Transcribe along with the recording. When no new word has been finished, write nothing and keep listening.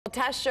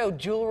Tests show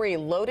jewelry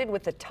loaded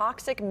with the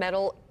toxic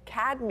metal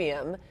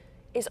cadmium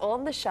is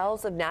on the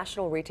shelves of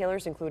national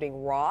retailers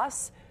including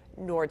Ross,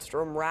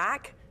 Nordstrom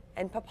Rack,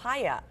 and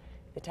Papaya.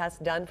 The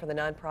test done for the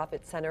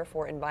nonprofit Center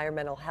for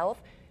Environmental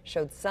Health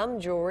showed some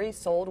jewelry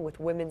sold with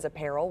women's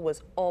apparel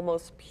was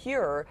almost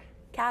pure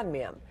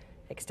cadmium.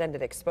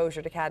 Extended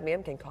exposure to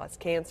cadmium can cause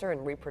cancer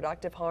and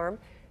reproductive harm.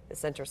 The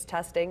center's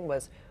testing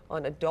was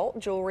on adult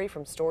jewelry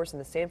from stores in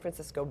the San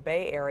Francisco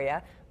Bay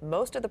Area.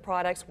 Most of the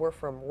products were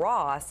from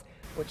Ross,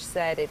 which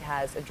said it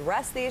has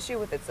addressed the issue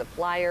with its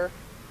supplier.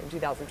 In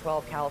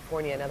 2012,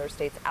 California and other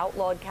states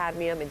outlawed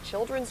cadmium in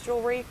children's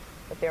jewelry,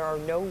 but there are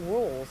no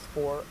rules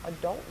for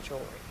adult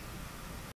jewelry.